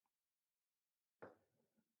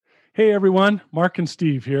Hey everyone, Mark and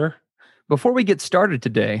Steve here. Before we get started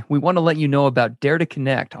today, we want to let you know about Dare to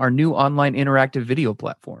Connect, our new online interactive video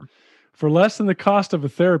platform. For less than the cost of a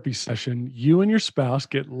therapy session, you and your spouse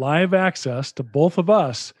get live access to both of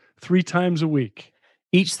us 3 times a week.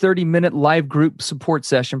 Each 30-minute live group support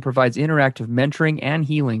session provides interactive mentoring and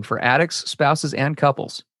healing for addicts, spouses, and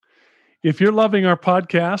couples. If you're loving our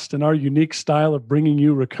podcast and our unique style of bringing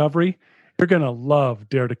you recovery, you're going to love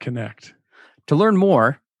Dare to Connect. To learn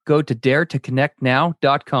more, go to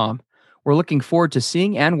daretoconnectnow.com. We're looking forward to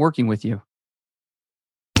seeing and working with you.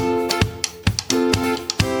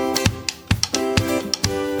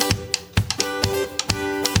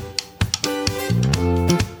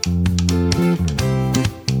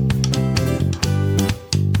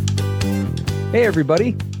 Hey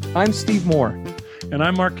everybody, I'm Steve Moore. And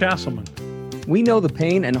I'm Mark Castleman. We know the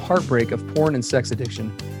pain and heartbreak of porn and sex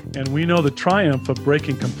addiction. And we know the triumph of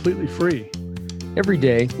breaking completely free. Every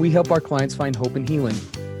day, we help our clients find hope and healing.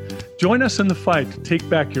 Join us in the fight to take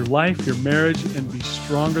back your life, your marriage, and be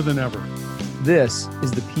stronger than ever. This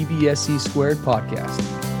is the PBSC Squared podcast.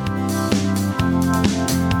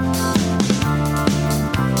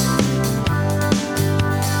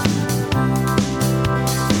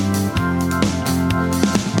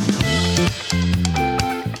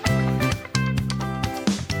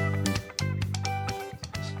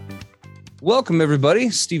 Welcome, everybody.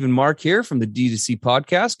 Steve and Mark here from the D2C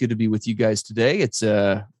podcast. Good to be with you guys today. It's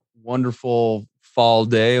a wonderful fall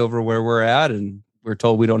day over where we're at, and we're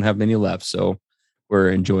told we don't have many left, so we're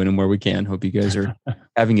enjoying them where we can. Hope you guys are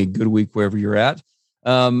having a good week wherever you're at.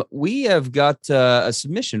 We have got a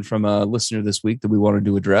submission from a listener this week that we wanted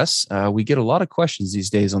to address. We get a lot of questions these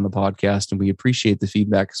days on the podcast, and we appreciate the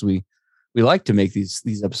feedback because we like to make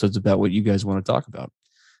these episodes about what you guys want to talk about.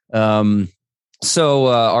 So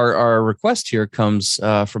our request here comes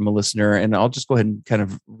from a listener, and I'll just go ahead and kind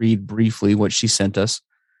of read briefly what she sent us,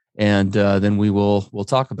 and then we'll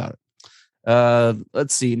talk about it.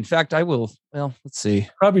 Let's see. In fact, I will. Well, let's see.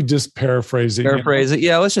 Probably just paraphrasing. Paraphrase it.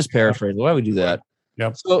 Yeah, let's just paraphrase it. Why don't we do that?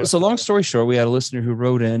 Yep. So long story short, we had a listener who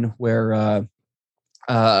wrote in where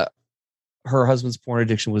her husband's porn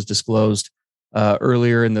addiction was disclosed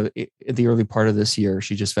earlier in the early part of this year.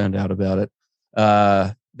 She just found out about it.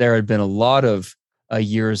 There had been a lot of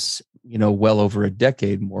years, well over a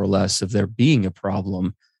decade, more or less, of there being a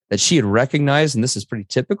problem that she had recognized. And this is pretty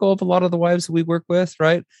typical of a lot of the wives that we work with,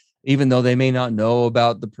 right? Even though they may not know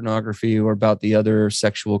about the pornography or about the other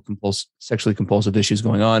sexually compulsive issues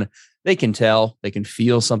going on, they can tell, they can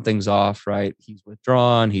feel something's off, right? He's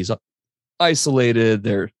withdrawn, he's isolated,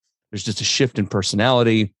 there's just a shift in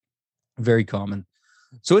personality, very common.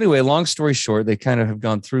 So anyway, long story short, they kind of have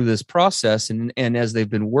gone through this process, and as they've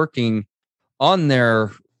been working on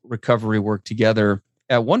their recovery work together,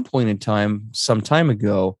 at one point in time, some time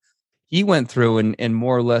ago, he went through and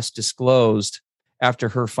more or less disclosed, after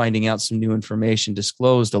her finding out some new information,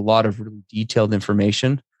 disclosed a lot of really detailed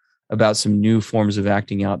information about some new forms of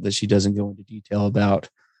acting out that she doesn't go into detail about,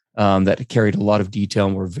 that carried a lot of detail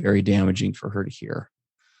and were very damaging for her to hear.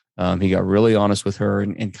 He got really honest with her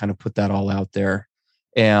and kind of put that all out there.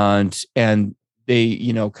 And they,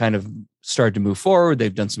 kind of started to move forward.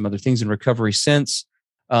 They've done some other things in recovery since.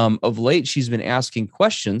 Of late, she's been asking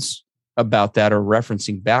questions about that or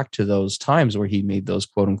referencing back to those times where he made those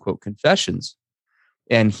quote unquote confessions.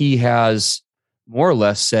 And he has more or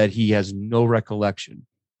less said he has no recollection,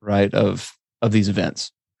 right, of these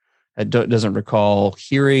events. Doesn't recall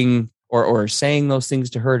hearing or saying those things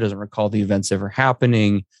to her, doesn't recall the events ever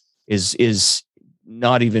happening, is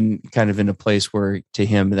not even kind of in a place where to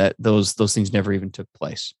him that those things never even took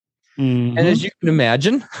place. Mm-hmm. And as you can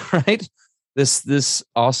imagine, right, this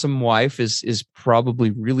awesome wife is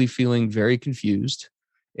probably really feeling very confused,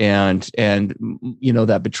 and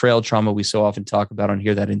that betrayal trauma we so often talk about on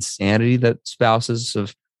here, that insanity that spouses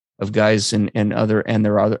of guys and other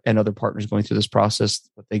partners going through this process,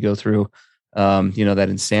 what they go through, that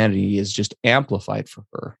insanity is just amplified for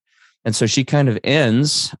her. And so she kind of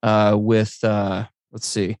ends with let's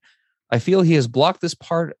see. I feel he has blocked this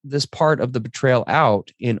part of the betrayal out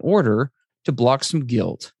in order to block some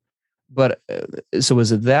guilt. But so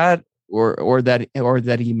is it that, or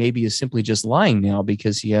that he maybe is simply just lying now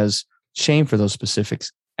because he has shame for those specific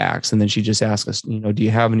acts? And then she just asks us, do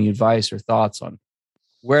you have any advice or thoughts on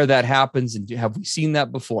where that happens, and have we seen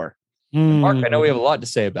that before? Mark, I know we have a lot to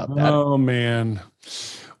say about that. Oh man.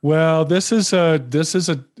 Well, so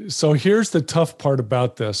here's the tough part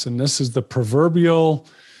about this, and this is the proverbial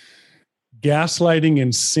gaslighting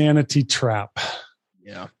insanity trap.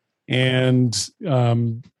 Yeah. And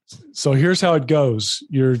So here's how it goes.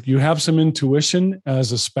 You have some intuition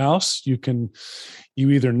as a spouse. You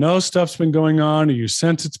either know stuff's been going on or you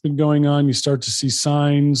sense it's been going on. You start to see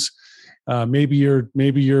signs. Maybe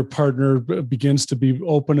your partner begins to be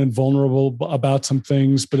open and vulnerable about some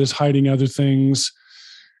things, but is hiding other things.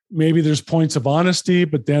 Maybe there's points of honesty,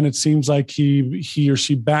 but then it seems like he or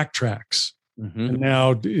she backtracks and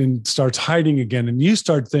now starts hiding again. And you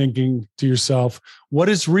start thinking to yourself, what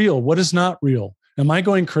is real? What is not real? Am I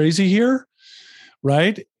going crazy here?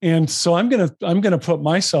 Right. And so I'm going to put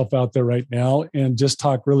myself out there right now and just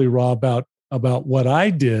talk really raw about what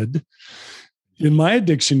I did in my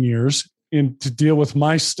addiction years and to deal with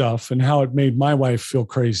my stuff and how it made my wife feel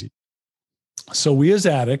crazy. So we as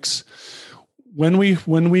addicts, when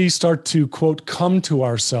we start to, quote, come to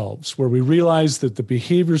ourselves, where we realize that the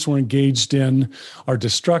behaviors we're engaged in are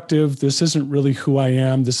destructive, this isn't really who I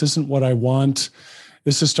am, this isn't what I want,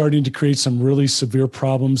 this is starting to create some really severe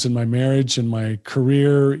problems in my marriage, in my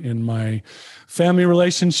career, in my family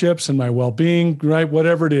relationships, and my well-being, right?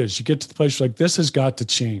 Whatever it is, you get to the place like, this has got to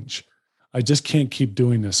change. I just can't keep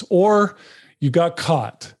doing this. Or you got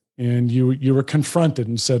caught and you were confronted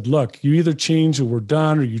and said, look, you either change or we're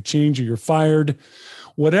done, or you change or you're fired.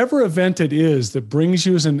 Whatever event it is that brings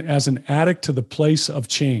you as an addict to the place of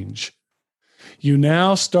change, you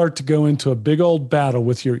now start to go into a big old battle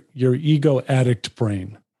with your ego addict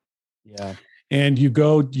brain. Yeah. And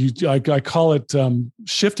I call it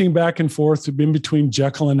shifting back and forth in between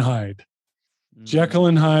Jekyll and Hyde. Jekyll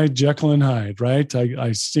and Hyde, right?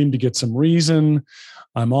 I seem to get some reason.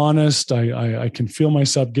 I'm honest. I can feel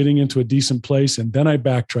myself getting into a decent place, and then I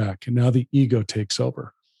backtrack, and now the ego takes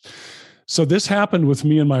over. So this happened with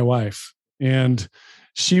me and my wife, and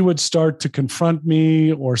she would start to confront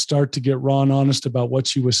me or start to get raw and honest about what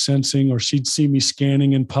she was sensing, or she'd see me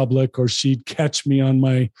scanning in public, or she'd catch me on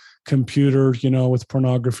my computer, with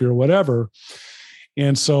pornography or whatever.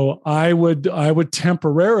 And so I would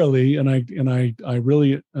temporarily, and I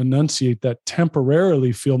really enunciate that,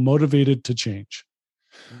 temporarily feel motivated to change.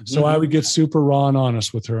 So I would get super raw and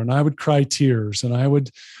honest with her, and I would cry tears, and I would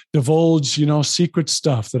divulge, secret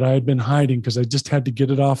stuff that I had been hiding because I just had to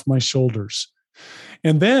get it off my shoulders.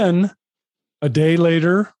 And then a day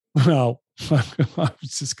later, well, I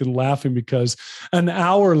was just going to laughing because an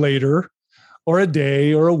hour later, or a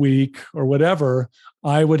day or a week or whatever,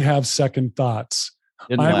 I would have second thoughts.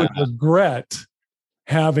 I would regret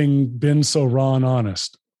having been so raw and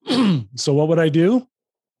honest. So what would I do?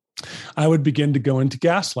 I would begin to go into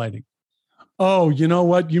gaslighting. Oh, you know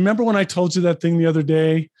what? You remember when I told you that thing the other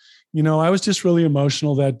day? I was just really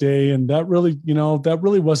emotional that day. And that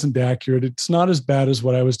really wasn't accurate. It's not as bad as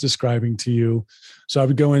what I was describing to you. So I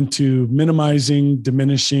would go into minimizing,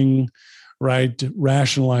 diminishing, right?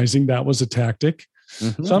 Rationalizing. That was a tactic.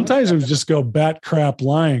 Sometimes it would just go bat crap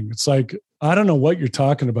lying. It's like, I don't know what you're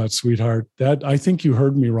talking about, sweetheart. That I think you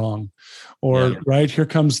heard me wrong. Or right, here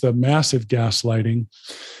comes the massive gaslighting.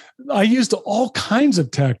 I used all kinds of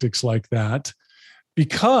tactics like that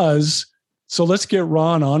because, so let's get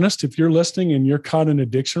raw and honest. If you're listening and you're caught in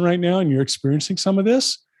addiction right now and you're experiencing some of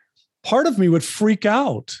this, part of me would freak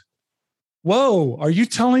out. Whoa, are you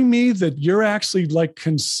telling me that you're actually like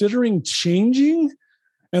considering changing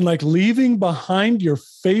and like leaving behind your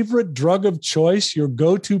favorite drug of choice, your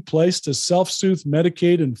go-to place to self-soothe,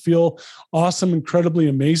 medicate, and feel awesome, incredibly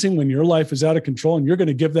amazing when your life is out of control, and you're going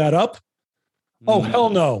to give that up? Oh, hell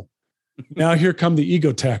no. Now here come the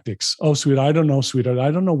ego tactics. Oh, sweetheart, I don't know, sweetheart.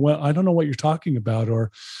 I don't know what you're talking about. Or,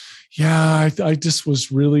 yeah, I just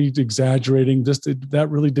was really exaggerating. That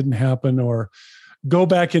really didn't happen. Or go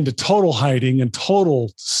back into total hiding and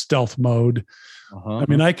total stealth mode. I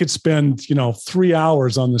mean, I could spend, 3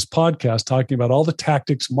 hours on this podcast talking about all the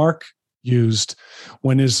tactics Mark used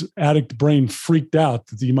when his addict brain freaked out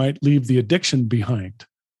that he might leave the addiction behind.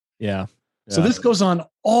 Yeah. So this goes on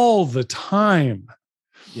all the time.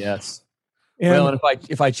 Yes. And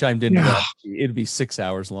if I chimed into that, it'd be 6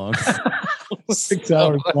 hours long. 6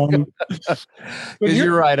 hours long. Because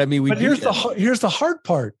you're right. I mean, here's the hard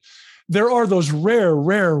part. There are those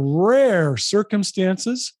rare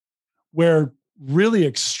circumstances where really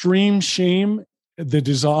extreme shame that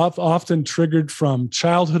is often triggered from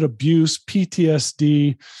childhood abuse,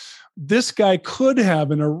 PTSD. This guy could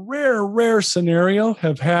have, in a rare scenario,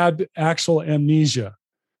 have had actual amnesia,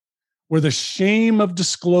 where the shame of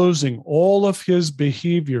disclosing all of his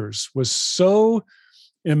behaviors was so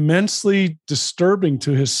immensely disturbing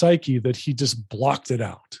to his psyche that he just blocked it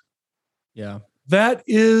out. Yeah. That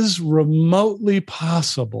is remotely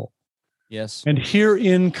possible. Yes. And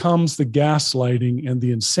herein comes the gaslighting and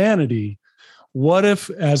the insanity. What if,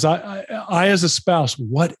 as I as a spouse,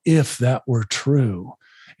 what if that were true?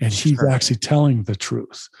 and he's actually telling the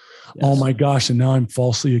truth. Yes. Oh my gosh. And now I'm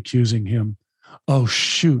falsely accusing him. Oh,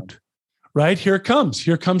 shoot. Right? Here it comes.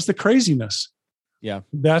 Here comes the craziness. Yeah.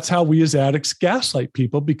 That's how we as addicts gaslight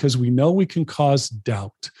people, because we know we can cause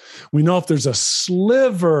doubt. We know if there's a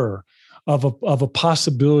sliver of a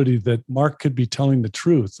possibility that Mark could be telling the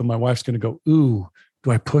truth, and my wife's going to go, ooh,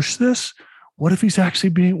 do I push this? What if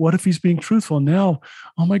he's being truthful now?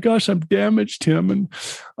 Oh my gosh, I've damaged him, and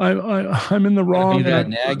I'm in the wrong. Be that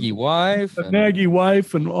naggy wife. Naggy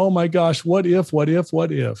wife. And oh my gosh, what if?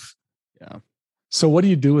 Yeah. So what do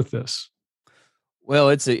you do with this? Well,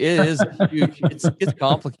 it's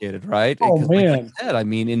complicated, right? Oh, man. Like I said, I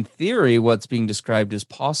mean, in theory, what's being described is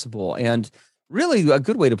possible. And really a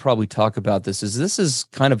good way to probably talk about this is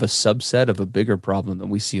kind of a subset of a bigger problem that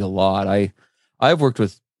we see a lot. I've worked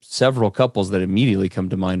with several couples that immediately come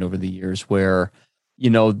to mind over the years where,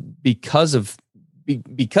 because of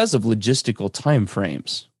logistical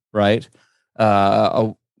timeframes, right?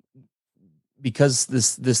 Because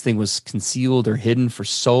this thing was concealed or hidden for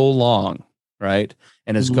so long, right?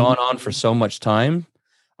 And has gone on for so much time.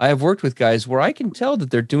 I have worked with guys where I can tell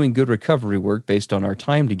that they're doing good recovery work based on our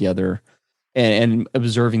time together and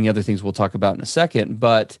observing the other things we'll talk about in a second,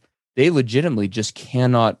 but they legitimately just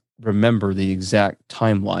cannot remember the exact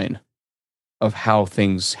timeline of how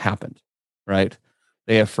things happened, right?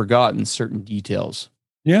 They have forgotten certain details.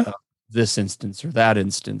 Yeah. Of this instance or that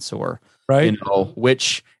instance, or, right.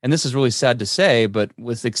 Which, and this is really sad to say, but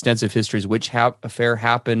with extensive histories, which affair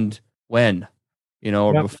happened when,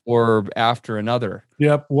 or yep. before or after another.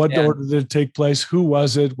 Yep. What order did it take place? Who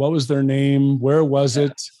was it? What was their name? Where was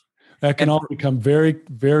it? That can all become very,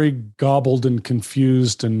 very gobbled and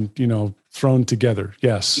confused and, thrown together.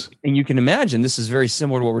 Yes. And you can imagine this is very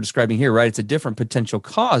similar to what we're describing here, right? It's a different potential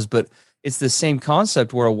cause, but it's the same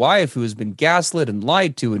concept where a wife who has been gaslit and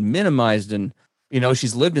lied to and minimized and,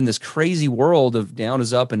 she's lived in this crazy world of down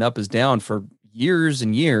is up and up is down for years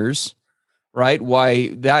and years, right? Why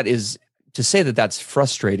that is, to say that that's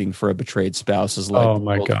frustrating for a betrayed spouse is like, oh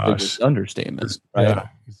my gosh, understatement, right? Yeah.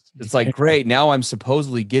 It's like, great, now I'm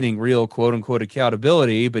supposedly getting real quote unquote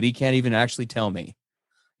accountability, but he can't even actually tell me,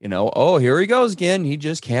 oh, here he goes again. He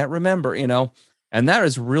just can't remember, and that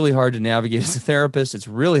is really hard to navigate as a therapist. It's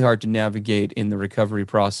really hard to navigate in the recovery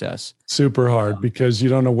process. Super hard because you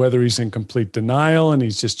don't know whether he's in complete denial and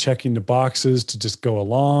he's just checking the boxes to just go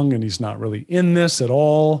along and he's not really in this at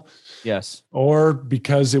all. Yes. Or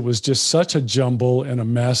because it was just such a jumble and a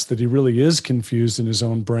mess that he really is confused in his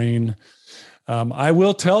own brain. I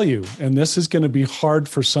will tell you, and this is going to be hard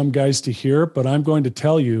for some guys to hear, but I'm going to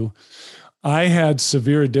tell you, I had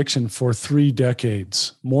severe addiction for 3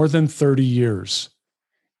 decades, more than 30 years.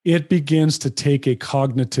 It begins to take a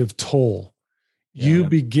cognitive toll. Yeah. You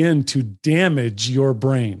begin to damage your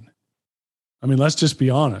brain. I mean, let's just be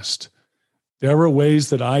honest. There were ways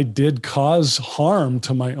that I did cause harm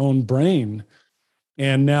to my own brain.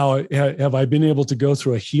 And now, have I been able to go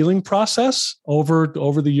through a healing process over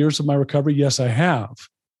the years of my recovery? Yes, I have.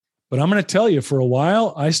 But I'm going to tell you, for a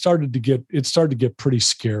while, it started to get pretty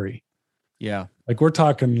scary. Yeah. Like we're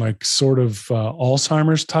talking like sort of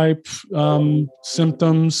Alzheimer's type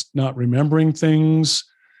symptoms, not remembering things,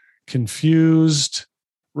 confused,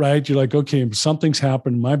 right? You're like, okay, something's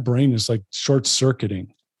happened. My brain is like short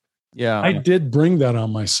circuiting. Yeah. I did bring that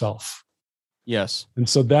on myself. Yes. And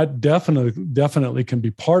so that definitely can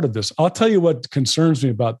be part of this. I'll tell you what concerns me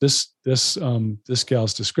about this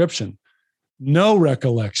gal's description. No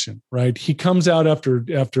recollection, right? He comes out after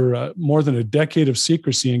more than a decade of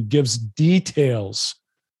secrecy and gives details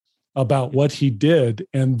about what he did.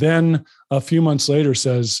 And then a few months later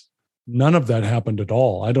says, none of that happened at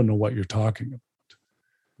all. I don't know what you're talking about.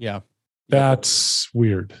 Yeah. That's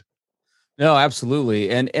weird. No,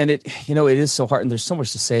 absolutely. And it, it is so hard. And there's so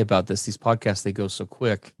much to say about this. These podcasts, they go so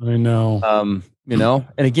quick. I know.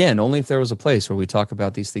 And again, only if there was a place where we talk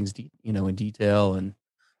about these things, in detail and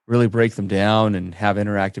really break them down and have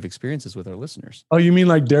interactive experiences with our listeners. Oh, you mean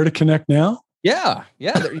like Dare to Connect Now? Yeah.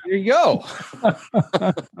 There you go.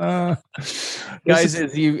 Guys,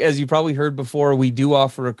 as you probably heard before, we do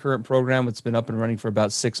offer a current program. It's been up and running for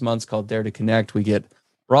about 6 months called Dare to Connect. We get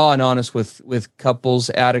raw and honest with couples,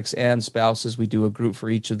 addicts, and spouses. We do a group for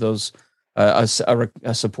each of those, a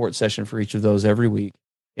support session for each of those every week,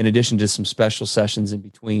 in addition to some special sessions in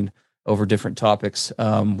between over different topics.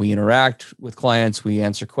 We interact with clients. We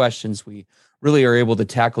answer questions. We really are able to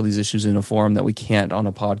tackle these issues in a forum that we can't on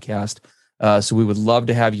a podcast. So we would love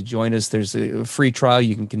to have you join us. There's a free trial.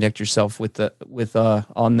 You can connect yourself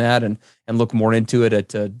on that and look more into it at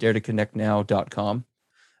daretoconnectnow.com.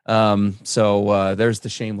 So there's the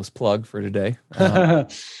shameless plug for today.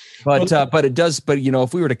 But it does. But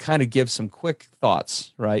if we were to kind of give some quick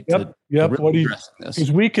thoughts, right? Yep. Really What do you?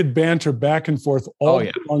 Because we could banter back and forth all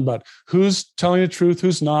day long about who's telling the truth,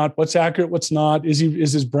 who's not, what's accurate, what's not. Is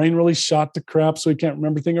his brain really shot to crap so he can't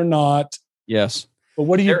remember thing or not? Yes. But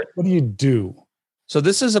what do you do? So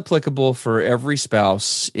this is applicable for every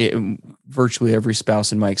spouse, virtually every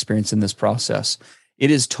spouse in my experience in this process. It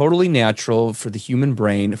is totally natural for the human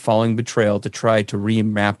brain following betrayal to try to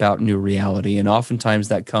remap out new reality. And oftentimes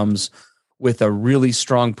that comes with a really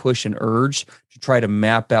strong push and urge to try to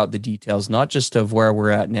map out the details, not just of where we're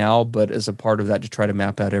at now, but as a part of that to try to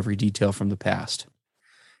map out every detail from the past.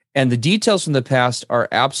 And the details from the past are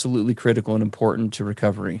absolutely critical and important to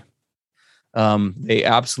recovery. They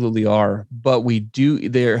absolutely are. But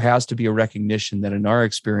there has to be a recognition that in our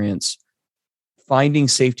experience, finding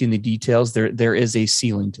safety in the details, there is a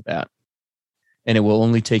ceiling to that. And it will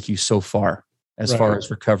only take you so far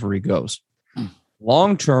as recovery goes.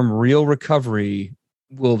 Long-term real recovery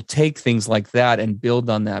will take things like that and build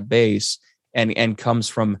on that base and comes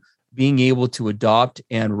from being able to adopt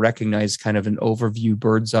and recognize kind of an overview,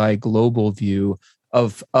 bird's eye, global view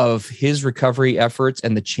of his recovery efforts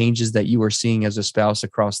and the changes that you are seeing as a spouse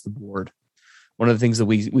across the board. One of the things that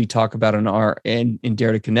we talk about in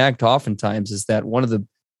Dare to Connect oftentimes is that one of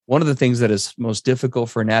the things that is most difficult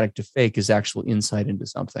for an addict to fake is actual insight into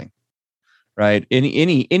something, right?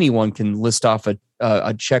 Anyone can list off a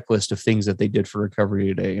checklist of things that they did for recovery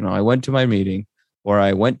today. I went to my meeting, or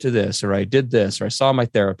I went to this, or I did this, or I saw my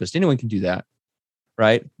therapist. Anyone can do that,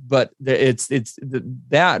 right? But it's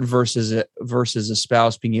that versus a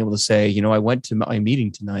spouse being able to say, I went to my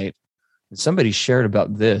meeting tonight and somebody shared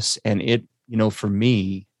about this, and it, for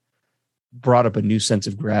me, brought up a new sense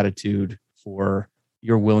of gratitude for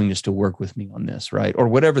your willingness to work with me on this, right? Or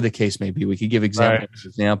whatever the case may be. We could give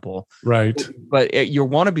example. Right. But you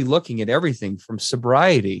want to be looking at everything from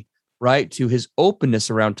sobriety, right, to his openness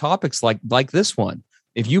around topics like this one.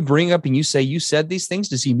 If you bring up and you say you said these things,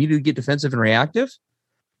 does he immediately get defensive and reactive?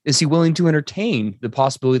 Is he willing to entertain the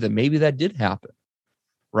possibility that maybe that did happen?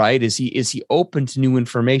 Right? Is he open to new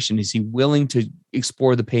information? Is he willing to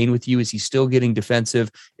explore the pain with you? Is he still getting defensive?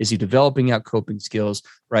 Is he developing out coping skills?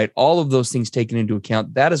 Right? All of those things taken into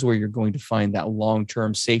account, that is where you're going to find that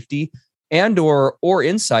long-term safety and or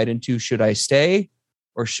insight into, should I stay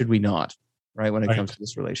or should we not? Right? When it comes to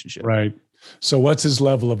this relationship. Right. So what's his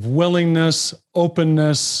level of willingness,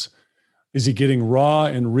 openness? Is he getting raw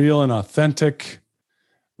and real and authentic?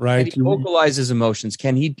 Right. Can he vocalize his emotions?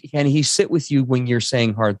 Can he sit with you when you're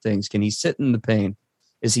saying hard things? Can he sit in the pain?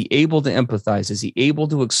 Is he able to empathize? Is he able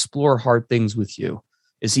to explore hard things with you?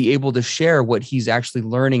 Is he able to share what he's actually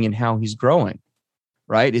learning and how he's growing?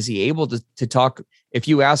 Right? Is he able to talk? If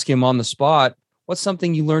you ask him on the spot, what's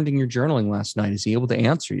something you learned in your journaling last night? Is he able to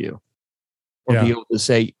answer you? Or be able to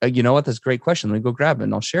say, you know what, that's a great question. Let me go grab it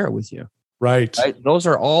and I'll share it with you. Right. Those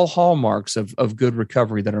are all hallmarks of good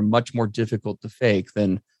recovery that are much more difficult to fake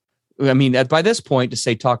than, by this point, to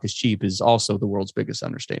say talk is cheap is also the world's biggest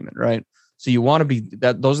understatement, right? So you want to be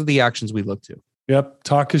that. Those are the actions we look to. Yep.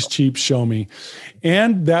 Talk is cheap. Show me.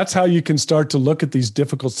 And that's how you can start to look at these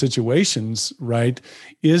difficult situations, right?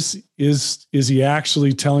 Is he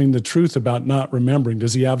actually telling the truth about not remembering?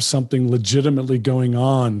 Does he have something legitimately going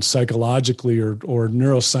on psychologically or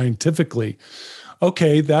neuroscientifically?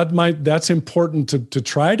 Okay, that's important to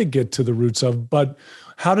try to get to the roots of, but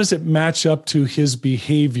how does it match up to his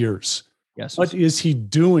behaviors? Yes. What is he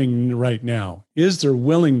doing right now? Is there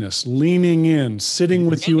willingness, leaning in, sitting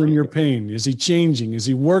with you in your pain? Is he changing? Is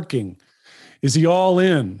he working? Is he all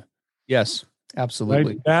in? Yes,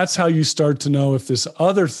 absolutely. Right? That's how you start to know if this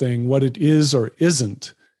other thing, what it is or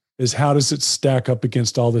isn't, is how does it stack up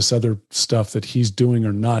against all this other stuff that he's doing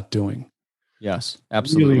or not doing? Yes,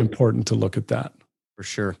 absolutely. Really important to look at that. For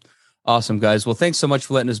sure. Awesome, guys. Well, thanks so much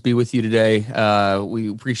for letting us be with you today. We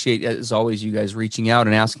appreciate, as always, you guys reaching out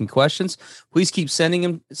and asking questions. Please keep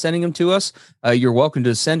sending them to us. You're welcome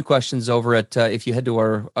to send questions over at, if you head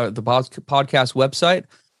to the podcast website,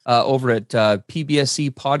 over at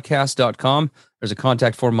pbscpodcast.com. There's a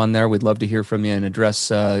contact form on there. We'd love to hear from you and address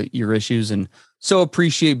your issues. And so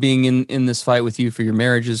appreciate being in this fight with you for your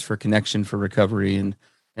marriages, for connection, for recovery, and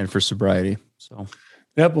for sobriety. So,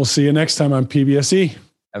 yep. We'll see you next time on PBSE.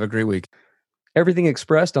 Have a great week. Everything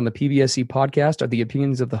expressed on the PBSE podcast are the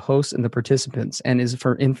opinions of the hosts and the participants and is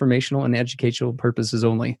for informational and educational purposes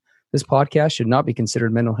only. This podcast should not be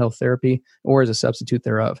considered mental health therapy or as a substitute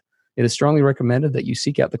thereof. It is strongly recommended that you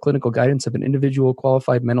seek out the clinical guidance of an individual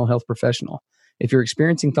qualified mental health professional. If you're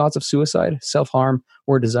experiencing thoughts of suicide, self-harm,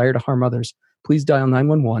 or a desire to harm others, please dial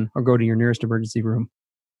 911 or go to your nearest emergency room.